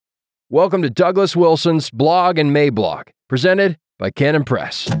Welcome to Douglas Wilson's Blog and Mablog, presented by Canon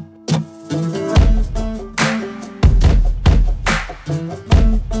Press. The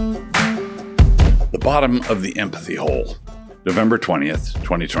Bottom of the Empathy Hole, November 20th,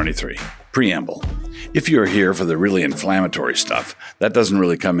 2023. Preamble. If you're here for the really inflammatory stuff, that doesn't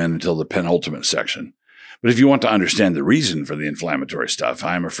really come in until the penultimate section. But if you want to understand the reason for the inflammatory stuff,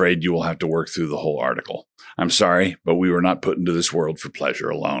 I'm afraid you will have to work through the whole article. I'm sorry, but we were not put into this world for pleasure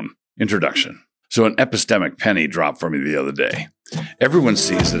alone. Introduction. So an epistemic penny dropped for me the other day. Everyone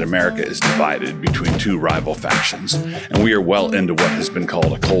sees that America is divided between two rival factions, and we are well into what has been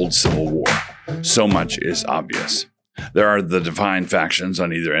called a cold civil war. So much is obvious. There are the defined factions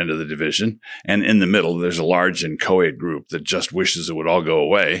on either end of the division, and in the middle there's a large inchoate group that just wishes it would all go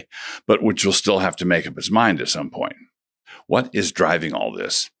away, but which will still have to make up its mind at some point. What is driving all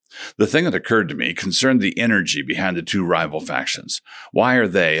this? The thing that occurred to me concerned the energy behind the two rival factions. Why are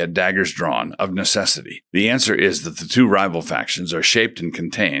they, at daggers drawn, of necessity? The answer is that the two rival factions are shaped and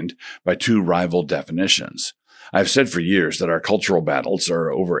contained by two rival definitions. I've said for years that our cultural battles are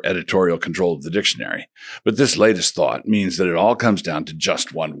over editorial control of the dictionary, but this latest thought means that it all comes down to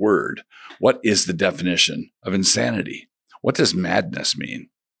just one word. What is the definition of insanity? What does madness mean?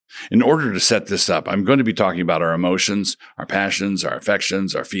 In order to set this up, I'm going to be talking about our emotions, our passions, our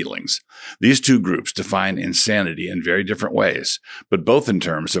affections, our feelings. These two groups define insanity in very different ways, but both in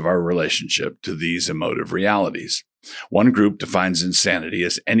terms of our relationship to these emotive realities. One group defines insanity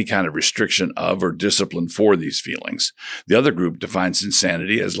as any kind of restriction of or discipline for these feelings. The other group defines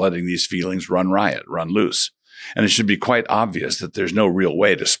insanity as letting these feelings run riot, run loose. And it should be quite obvious that there's no real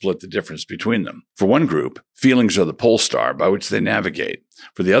way to split the difference between them. For one group, feelings are the pole star by which they navigate.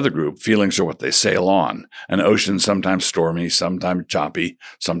 For the other group, feelings are what they sail on, an ocean sometimes stormy, sometimes choppy,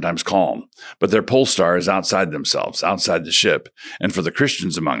 sometimes calm. But their pole star is outside themselves, outside the ship, and for the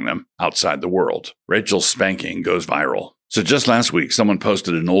Christians among them, outside the world. Rachel's spanking goes viral. So just last week, someone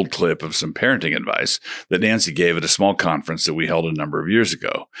posted an old clip of some parenting advice that Nancy gave at a small conference that we held a number of years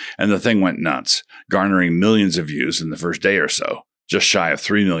ago, and the thing went nuts, garnering millions of views in the first day or so. Just shy of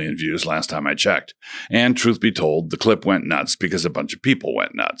 3 million views last time I checked. And truth be told, the clip went nuts because a bunch of people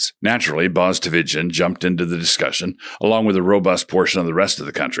went nuts. Naturally, Boz Tavidjian jumped into the discussion, along with a robust portion of the rest of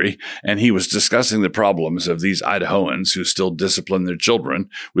the country, and he was discussing the problems of these Idahoans who still discipline their children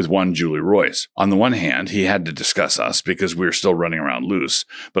with one Julie Royce. On the one hand, he had to discuss us because we were still running around loose,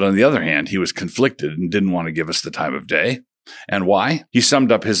 but on the other hand, he was conflicted and didn't want to give us the time of day. And why? He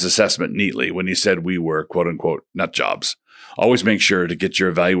summed up his assessment neatly when he said we were, quote-unquote, nut jobs. Always make sure to get your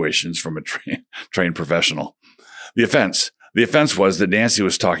evaluations from a trained professional. The offense was that Nancy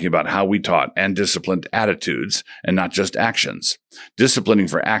was talking about how we taught and disciplined attitudes and not just actions. Disciplining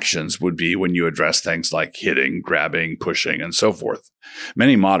for actions would be when you address things like hitting, grabbing, pushing, and so forth.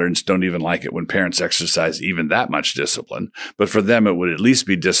 Many moderns don't even like it when parents exercise even that much discipline, but for them it would at least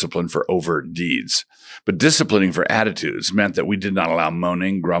be discipline for overt deeds. But disciplining for attitudes meant that we did not allow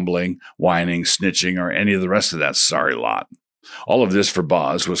moaning, grumbling, whining, snitching, or any of the rest of that sorry lot. All of this for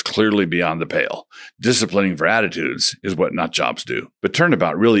Boz was clearly beyond the pale. Disciplining for attitudes is what nut jobs do. But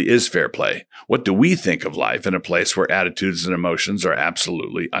turnabout really is fair play. What do we think of life in a place where attitudes and emotions are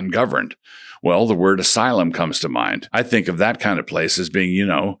absolutely ungoverned? Well, the word asylum comes to mind. I think of that kind of place as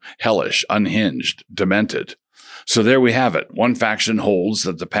being, hellish, unhinged, demented. So there we have it. One faction holds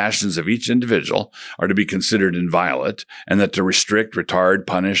that the passions of each individual are to be considered inviolate, and that to restrict, retard,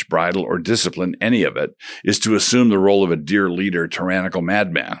 punish, bridle, or discipline any of it is to assume the role of a dear leader, tyrannical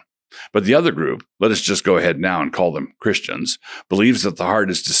madman. But the other group, let us just go ahead now and call them Christians, believes that the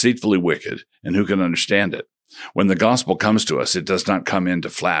heart is deceitfully wicked, and who can understand it? When the gospel comes to us, it does not come in to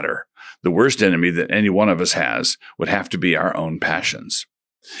flatter. The worst enemy that any one of us has would have to be our own passions.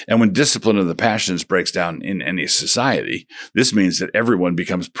 And when discipline of the passions breaks down in any society, this means that everyone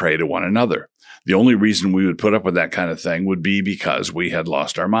becomes prey to one another. The only reason we would put up with that kind of thing would be because we had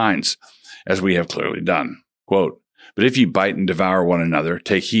lost our minds, as we have clearly done. Quote, "But if ye bite and devour one another,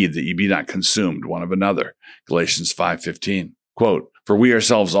 take heed that ye be not consumed one of another." Galatians 5:15. Quote, "For we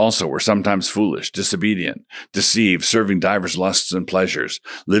ourselves also were sometimes foolish, disobedient, deceived, serving divers lusts and pleasures,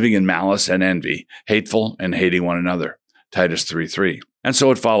 living in malice and envy, hateful and hating one another." Titus 3:3. And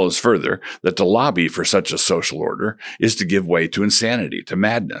so it follows further that to lobby for such a social order is to give way to insanity, to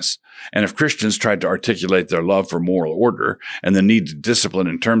madness. And if Christians tried to articulate their love for moral order and the need to discipline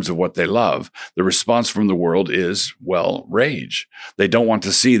in terms of what they love, the response from the world is, well, rage. They don't want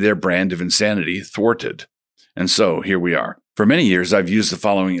to see their brand of insanity thwarted. And so here we are. For many years, I've used the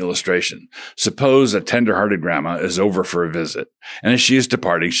following illustration. Suppose a tender-hearted grandma is over for a visit, and as she is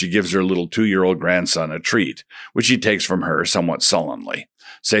departing, she gives her little 2-year-old grandson a treat, which he takes from her somewhat sullenly.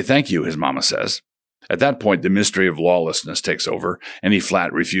 Say thank you, his mama says. At that point, the mystery of lawlessness takes over, and he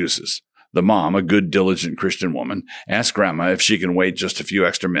flat refuses. The mom, a good, diligent Christian woman, asks Grandma if she can wait just a few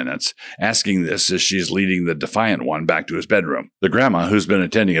extra minutes, asking this as she's leading the defiant one back to his bedroom. The grandma, who's been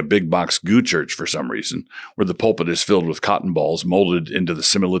attending a big box goo church for some reason, where the pulpit is filled with cotton balls molded into the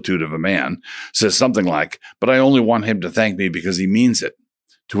similitude of a man, says something like, "But I only want him to thank me because he means it."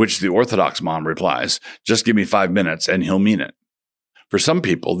 To which the Orthodox mom replies, "Just give me 5 minutes and he'll mean it." For some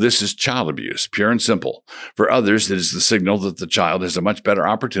people, this is child abuse, pure and simple. For others, it is the signal that the child has a much better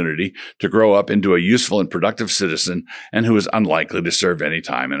opportunity to grow up into a useful and productive citizen and who is unlikely to serve any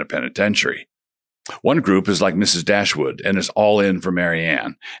time in a penitentiary. One group is like Mrs. Dashwood and is all in for Mary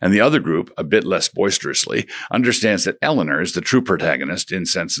Ann, and the other group, a bit less boisterously, understands that Eleanor is the true protagonist in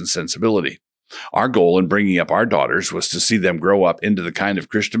Sense and Sensibility. Our goal in bringing up our daughters was to see them grow up into the kind of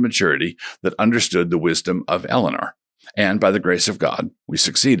Christian maturity that understood the wisdom of Eleanor. And by the grace of God, we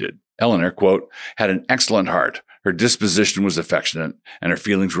succeeded. Eleanor, quote, had an excellent heart. Her disposition was affectionate, and her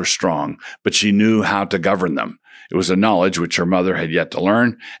feelings were strong, but she knew how to govern them. It was a knowledge which her mother had yet to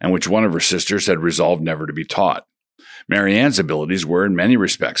learn, and which one of her sisters had resolved never to be taught. Mary Ann's abilities were, in many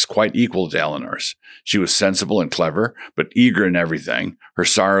respects, quite equal to Eleanor's. She was sensible and clever, but eager in everything. Her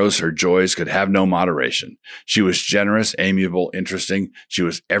sorrows, her joys could have no moderation. She was generous, amiable, interesting. She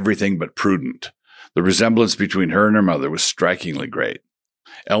was everything but prudent. The resemblance between her and her mother was strikingly great.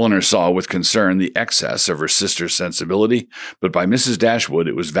 Eleanor saw with concern the excess of her sister's sensibility, but by Mrs. Dashwood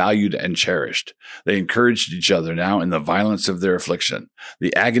it was valued and cherished. They encouraged each other now in the violence of their affliction.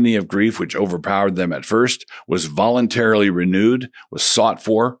 The agony of grief which overpowered them at first was voluntarily renewed, was sought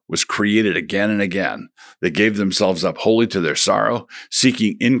for, was created again and again. They gave themselves up wholly to their sorrow,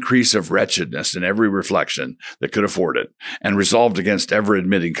 seeking increase of wretchedness in every reflection that could afford it, and resolved against ever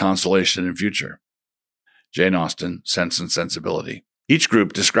admitting consolation in future. Jane Austen, Sense and Sensibility. Each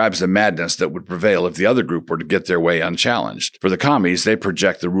group describes the madness that would prevail if the other group were to get their way unchallenged. For the commies, they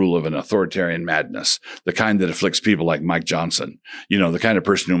project the rule of an authoritarian madness, the kind that afflicts people like Mike Johnson, the kind of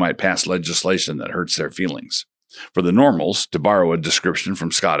person who might pass legislation that hurts their feelings. For the normals, to borrow a description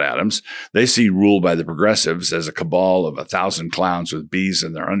from Scott Adams, they see rule by the progressives as a cabal of 1,000 clowns with bees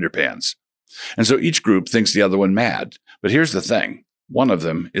in their underpants. And so each group thinks the other one mad. But here's the thing. One of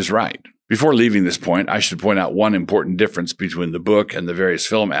them is right. Before leaving this point, I should point out one important difference between the book and the various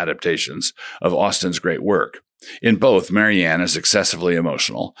film adaptations of Austen's great work. In both, Mary Ann is excessively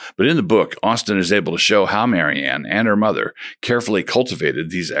emotional, but in the book, Austen is able to show how Mary Ann and her mother carefully cultivated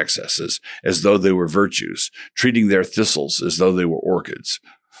these excesses as though they were virtues, treating their thistles as though they were orchids.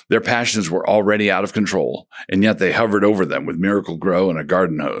 Their passions were already out of control, and yet they hovered over them with Miracle-Gro and a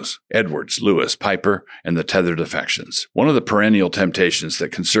garden hose. Edwards, Lewis, Piper, and the tethered affections. One of the perennial temptations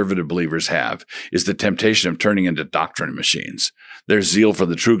that conservative believers have is the temptation of turning into doctrine machines. Their zeal for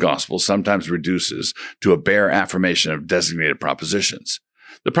the true gospel sometimes reduces to a bare affirmation of designated propositions.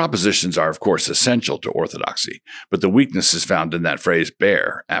 The propositions are, of course, essential to orthodoxy, but the weakness is found in that phrase,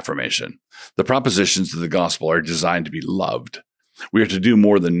 bare affirmation. The propositions of the gospel are designed to be loved. We are to do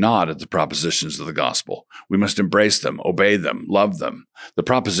more than nod at the propositions of the gospel. We must embrace them, obey them, love them. The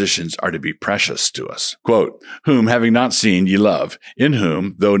propositions are to be precious to us. Quote, whom having not seen ye love, in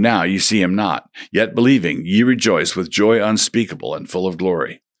whom, though now ye see him not, yet believing ye rejoice with joy unspeakable and full of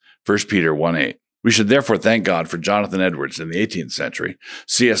glory. 1 Peter 1:8. We should therefore thank God for Jonathan Edwards in the 18th century,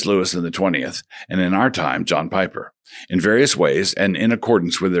 C.S. Lewis in the 20th, and in our time, John Piper. In various ways, and in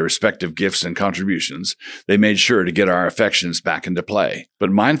accordance with their respective gifts and contributions, they made sure to get our affections back into play. But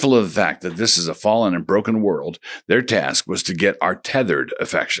mindful of the fact that this is a fallen and broken world, their task was to get our tethered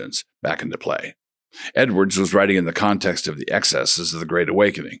affections back into play. Edwards was writing in the context of the excesses of the Great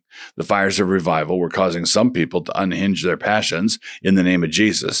Awakening. The fires of revival were causing some people to unhinge their passions in the name of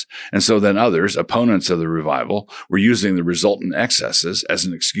Jesus, and so then others, opponents of the revival, were using the resultant excesses as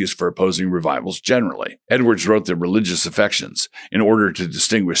an excuse for opposing revivals generally. Edwards wrote the religious affections in order to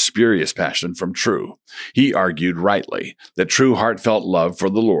distinguish spurious passion from true. He argued rightly that true heartfelt love for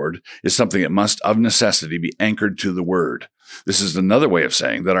the Lord is something that must of necessity be anchored to the Word. This is another way of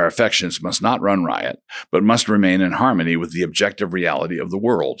saying that our affections must not run riot, but must remain in harmony with the objective reality of the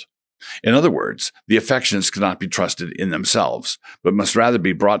world. In other words, the affections cannot be trusted in themselves, but must rather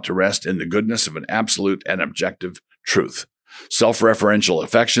be brought to rest in the goodness of an absolute and objective truth. Self-referential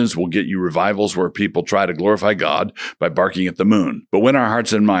affections will get you revivals where people try to glorify God by barking at the moon. But when our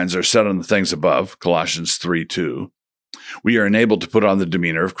hearts and minds are set on the things above, Colossians 3:2, we are enabled to put on the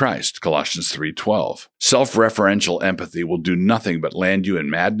demeanor of Christ, Colossians 3:12. Self-referential empathy will do nothing but land you in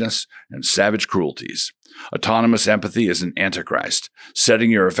madness and savage cruelties. Autonomous empathy is an antichrist.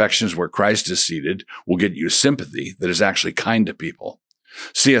 Setting your affections where Christ is seated will get you sympathy that is actually kind to people.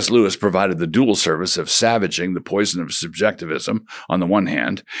 C.S. Lewis provided the dual service of savaging the poison of subjectivism on the one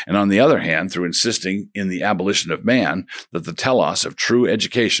hand, and on the other hand, through insisting in the abolition of man that the telos of true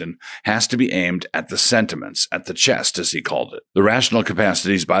education has to be aimed at the sentiments, at the chest, as he called it. The rational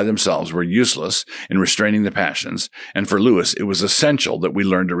capacities by themselves were useless in restraining the passions, and for Lewis, it was essential that we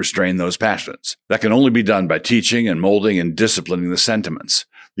learn to restrain those passions. That can only be done by teaching and molding and disciplining the sentiments.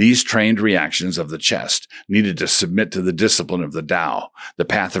 These trained reactions of the chest needed to submit to the discipline of the Tao, the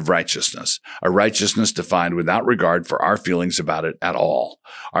path of righteousness, a righteousness defined without regard for our feelings about it at all.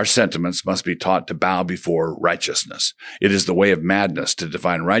 Our sentiments must be taught to bow before righteousness. It is the way of madness to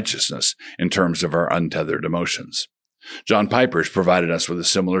define righteousness in terms of our untethered emotions. John Piper's provided us with a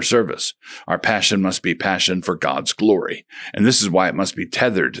similar service. Our passion must be passion for God's glory, and this is why it must be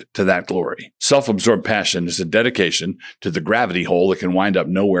tethered to that glory. Self-absorbed passion is a dedication to the gravity hole that can wind up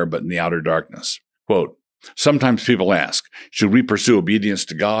nowhere but in the outer darkness. Quote, "Sometimes people ask, should we pursue obedience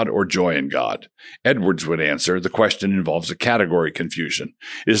to God or joy in God? Edwards would answer, the question involves a category confusion.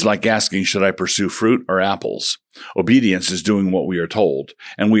 It is like asking, should I pursue fruit or apples? Obedience is doing what we are told,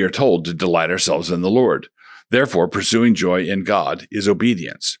 and we are told to delight ourselves in the Lord. Therefore, pursuing joy in God is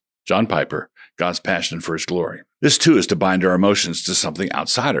obedience." John Piper, God's Passion for His Glory. This, too, is to bind our emotions to something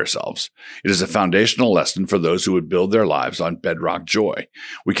outside ourselves. It is a foundational lesson for those who would build their lives on bedrock joy.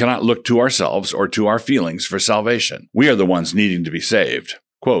 We cannot look to ourselves or to our feelings for salvation. We are the ones needing to be saved.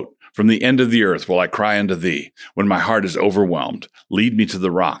 Quote, "From the end of the earth will I cry unto thee. When my heart is overwhelmed, lead me to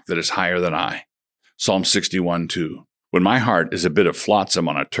the rock that is higher than I." Psalm 61:2. "When my heart is a bit of flotsam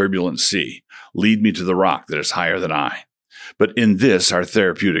on a turbulent sea, lead me to the rock that is higher than I." But in this, our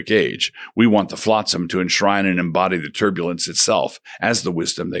therapeutic age, we want the flotsam to enshrine and embody the turbulence itself as the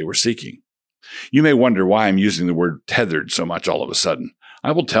wisdom they were seeking. You may wonder why I'm using the word tethered so much all of a sudden.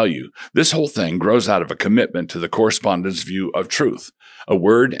 I will tell you, this whole thing grows out of a commitment to the correspondence view of truth. A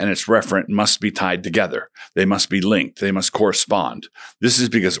word and its referent must be tied together. They must be linked. They must correspond. This is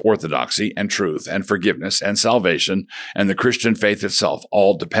because orthodoxy and truth and forgiveness and salvation and the Christian faith itself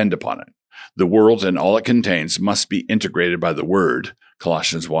all depend upon it. The world and all it contains must be integrated by the Word,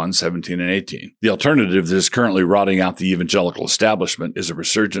 Colossians 1:17 and 18. The alternative that is currently rotting out the evangelical establishment is a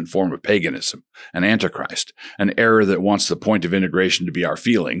resurgent form of paganism, an antichrist, an error that wants the point of integration to be our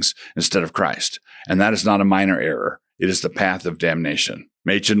feelings instead of Christ. And that is not a minor error. It is the path of damnation.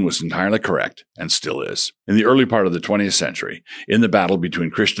 Machen was entirely correct, and still is. In the early part of the 20th century, in the battle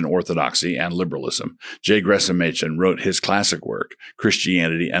between Christian orthodoxy and liberalism, J. Gresham Machen wrote his classic work,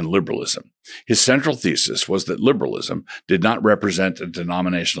 Christianity and Liberalism. His central thesis was that liberalism did not represent a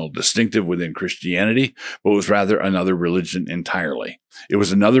denominational distinctive within Christianity, but was rather another religion entirely. It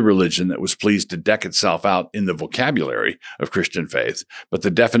was another religion that was pleased to deck itself out in the vocabulary of Christian faith, but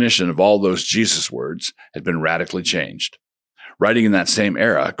the definition of all those Jesus words had been radically changed. Writing in that same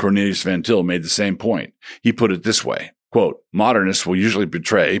era, Cornelius Van Til made the same point. He put it this way, quote, "Modernists will usually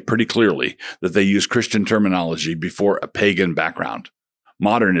betray pretty clearly that they use Christian terminology before a pagan background.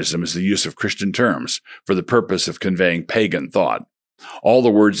 Modernism is the use of Christian terms for the purpose of conveying pagan thought. All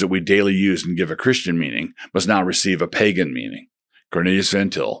the words that we daily use and give a Christian meaning must now receive a pagan meaning." Cornelius Van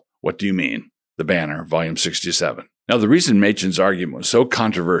Til, What Do You Mean? The Banner, Volume 67. Now, the reason Machen's argument was so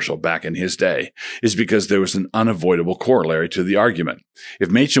controversial back in his day is because there was an unavoidable corollary to the argument. If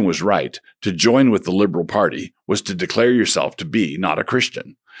Machen was right, to join with the Liberal Party was to declare yourself to be not a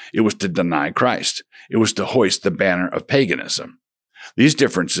Christian. It was to deny Christ. It was to hoist the banner of paganism. These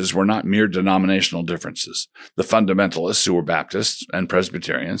differences were not mere denominational differences. The fundamentalists, who were Baptists and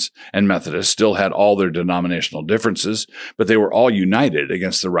Presbyterians and Methodists, still had all their denominational differences, but they were all united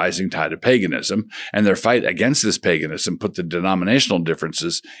against the rising tide of paganism, and their fight against this paganism put the denominational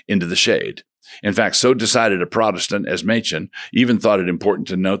differences into the shade. In fact, so decided a Protestant as Machen even thought it important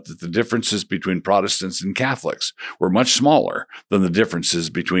to note that the differences between Protestants and Catholics were much smaller than the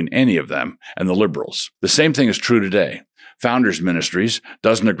differences between any of them and the liberals. The same thing is true today. Founders Ministries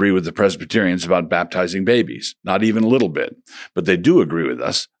doesn't agree with the Presbyterians about baptizing babies, not even a little bit, but they do agree with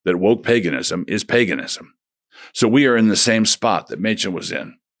us that woke paganism is paganism. So we are in the same spot that Machen was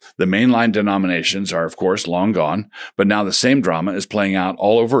in. The mainline denominations are, of course, long gone, but now the same drama is playing out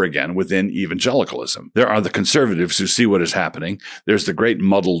all over again within evangelicalism. There are the conservatives who see what is happening, there's the great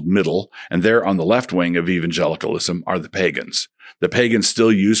muddled middle, and there on the left wing of evangelicalism are the pagans. The pagans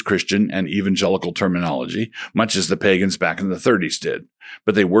still use Christian and evangelical terminology, much as the pagans back in the 30s did,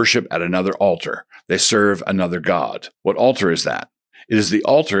 but they worship at another altar. They serve another god. What altar is that? It is the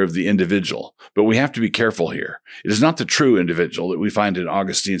altar of the individual, but we have to be careful here. It is not the true individual that we find in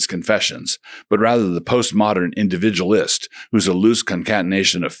Augustine's Confessions, but rather the postmodern individualist, who's a loose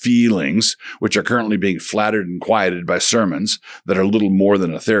concatenation of feelings, which are currently being flattered and quieted by sermons that are little more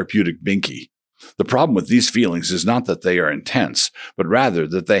than a therapeutic binky. The problem with these feelings is not that they are intense, but rather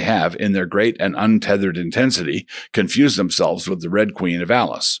that they have, in their great and untethered intensity, confused themselves with the Red Queen of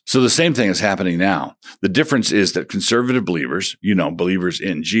Alice. So the same thing is happening now. The difference is that conservative believers, believers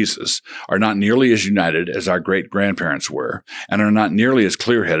in Jesus, are not nearly as united as our great-grandparents were, and are not nearly as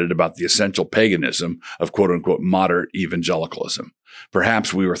clear-headed about the essential paganism of quote-unquote moderate evangelicalism.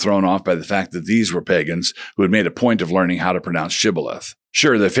 Perhaps we were thrown off by the fact that these were pagans who had made a point of learning how to pronounce shibboleth.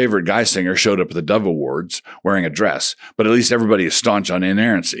 Sure, their favorite guy singer showed up at the Dove Awards wearing a dress, but at least everybody is staunch on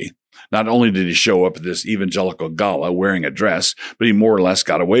inerrancy. Not only did he show up at this evangelical gala wearing a dress, but he more or less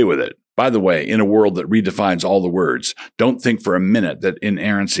got away with it. By the way, in a world that redefines all the words, don't think for a minute that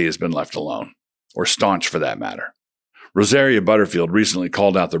inerrancy has been left alone, or staunch for that matter. Rosaria Butterfield recently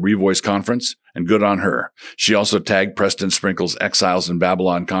called out the Revoice Conference, and good on her. She also tagged Preston Sprinkle's Exiles in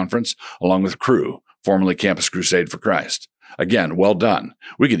Babylon Conference, along with Cru, formerly Campus Crusade for Christ. Again, well done.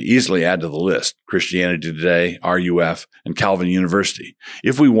 We could easily add to the list Christianity Today, RUF, and Calvin University.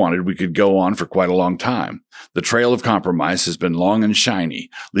 If we wanted, we could go on for quite a long time. The trail of compromise has been long and shiny,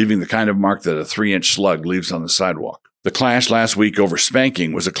 leaving the kind of mark that a 3-inch slug leaves on the sidewalk. The clash last week over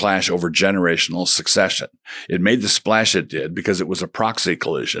spanking was a clash over generational succession. It made the splash it did because it was a proxy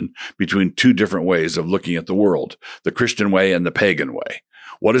collision between two different ways of looking at the world, the Christian way and the pagan way.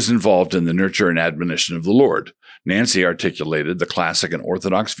 What is involved in the nurture and admonition of the Lord? Nancy articulated the classic and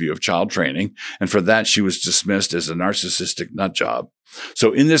orthodox view of child training, and for that she was dismissed as a narcissistic nutjob.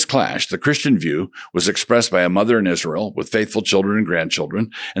 So in this clash, the Christian view was expressed by a mother in Israel with faithful children and grandchildren,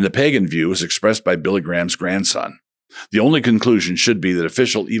 and the pagan view was expressed by Billy Graham's grandson. The only conclusion should be that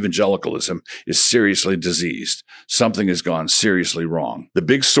official evangelicalism is seriously diseased. Something has gone seriously wrong. The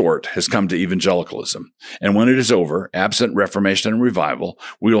big sort has come to evangelicalism, and when it is over, absent reformation and revival,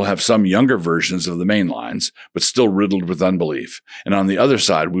 we will have some younger versions of the main lines, but still riddled with unbelief. And on the other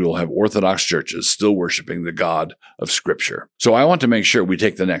side, we will have Orthodox churches still worshiping the God of Scripture. So I want to make sure we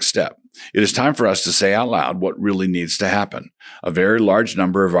take the next step. It is time for us to say out loud what really needs to happen. A very large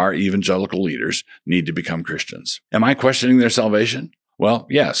number of our evangelical leaders need to become Christians. Am I questioning their salvation? Well,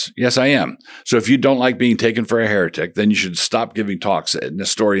 yes, I am. So if you don't like being taken for a heretic, then you should stop giving talks at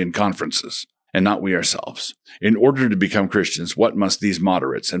Nestorian conferences, and not we ourselves. In order to become Christians, what must these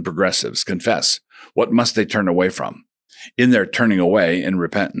moderates and progressives confess? What must they turn away from? In their turning away in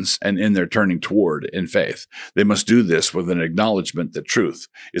repentance and in their turning toward in faith, they must do this with an acknowledgement that truth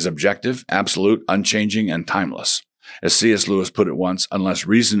is objective, absolute, unchanging, and timeless. As C.S. Lewis put it once, unless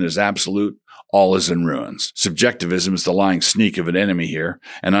reason is absolute, all is in ruins. Subjectivism is the lying sneak of an enemy here,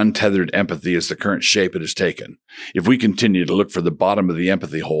 and untethered empathy is the current shape it has taken. If we continue to look for the bottom of the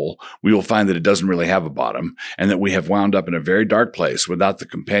empathy hole, we will find that it doesn't really have a bottom, and that we have wound up in a very dark place without the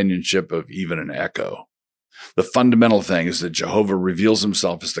companionship of even an echo. The fundamental thing is that Jehovah reveals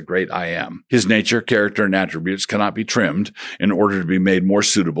himself as the great I Am. His nature, character, and attributes cannot be trimmed in order to be made more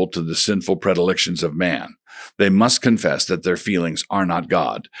suitable to the sinful predilections of man. They must confess that their feelings are not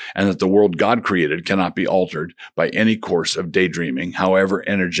God, and that the world God created cannot be altered by any course of daydreaming, however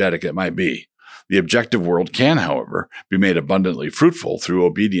energetic it might be. The objective world can, however, be made abundantly fruitful through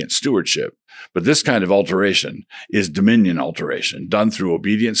obedient stewardship. But this kind of alteration is dominion alteration, done through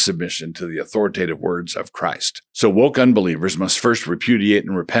obedient submission to the authoritative words of Christ. So woke unbelievers must first repudiate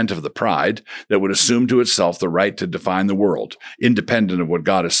and repent of the pride that would assume to itself the right to define the world, independent of what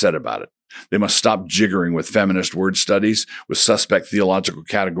God has said about it. They must stop jiggering with feminist word studies, with suspect theological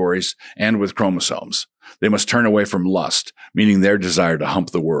categories, and with chromosomes. They must turn away from lust, meaning their desire to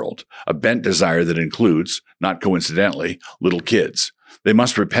hump the world, a bent desire that includes, not coincidentally, little kids. They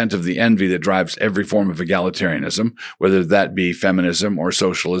must repent of the envy that drives every form of egalitarianism, whether that be feminism or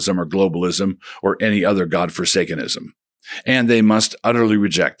socialism or globalism or any other godforsakenism. And they must utterly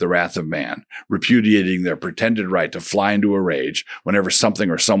reject the wrath of man, repudiating their pretended right to fly into a rage whenever something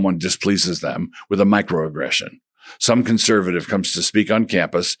or someone displeases them with a microaggression. Some conservative comes to speak on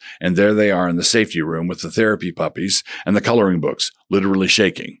campus, and there they are in the safety room with the therapy puppies and the coloring books, literally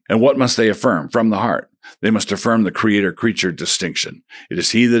shaking. And what must they affirm? From the heart. They must affirm the creator-creature distinction. It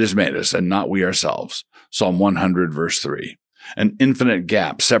is he that has made us, and not we ourselves. Psalm 100, verse 3. An infinite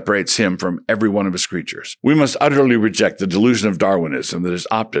gap separates him from every one of his creatures. We must utterly reject the delusion of Darwinism that has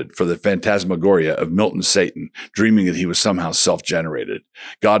opted for the phantasmagoria of Milton's Satan, dreaming that he was somehow self-generated.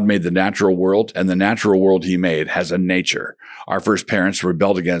 God made the natural world, and the natural world he made has a nature. Our first parents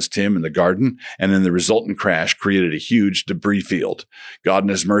rebelled against him in the garden, and in the resultant crash created a huge debris field. God in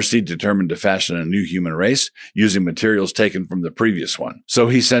his mercy determined to fashion a new human race using materials taken from the previous one. So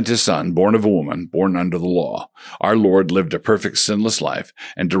he sent his son, born of a woman, born under the law. Our Lord lived a perfect sinless life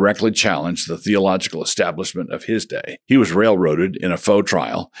and directly challenged the theological establishment of his day. He was railroaded in a faux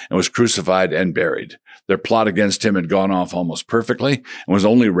trial and was crucified and buried. Their plot against him had gone off almost perfectly and was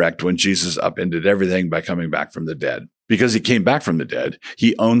only wrecked when Jesus upended everything by coming back from the dead. Because he came back from the dead,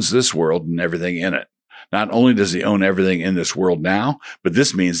 he owns this world and everything in it. Not only does he own everything in this world now, but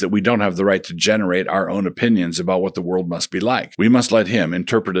this means that we don't have the right to generate our own opinions about what the world must be like. We must let him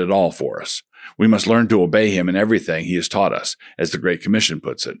interpret it all for us. We must learn to obey him in everything he has taught us, as the Great Commission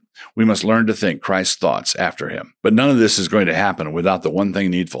puts it. We must learn to think Christ's thoughts after him. But none of this is going to happen without the one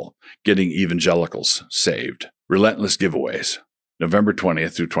thing needful, getting evangelicals saved. Relentless Giveaways, November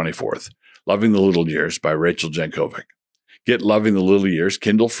 20th through 24th. Loving the Little Years by Rachel Jankovic. Get Loving the Little Years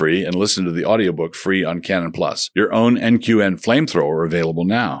Kindle free and listen to the audiobook free on Canon Plus. Your own NQN flamethrower available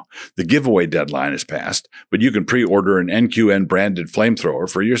now. The giveaway deadline is passed, but you can pre-order an NQN branded flamethrower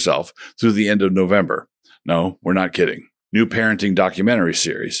for yourself through the end of November. No, we're not kidding. New parenting documentary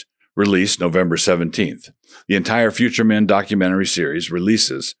series, released November 17th. The entire Future Men documentary series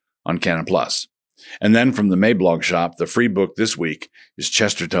releases on Canon Plus. And then from the Mablog shop, the free book this week is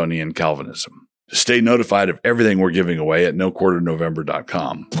Chestertonian Calvinism. Stay notified of everything we're giving away at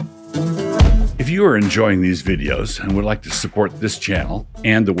noquarternovember.com. If you are enjoying these videos and would like to support this channel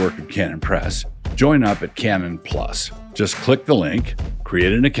and the work of Canon Press, join up at Canon Plus. Just click the link,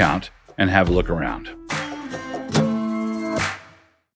 create an account, and have a look around.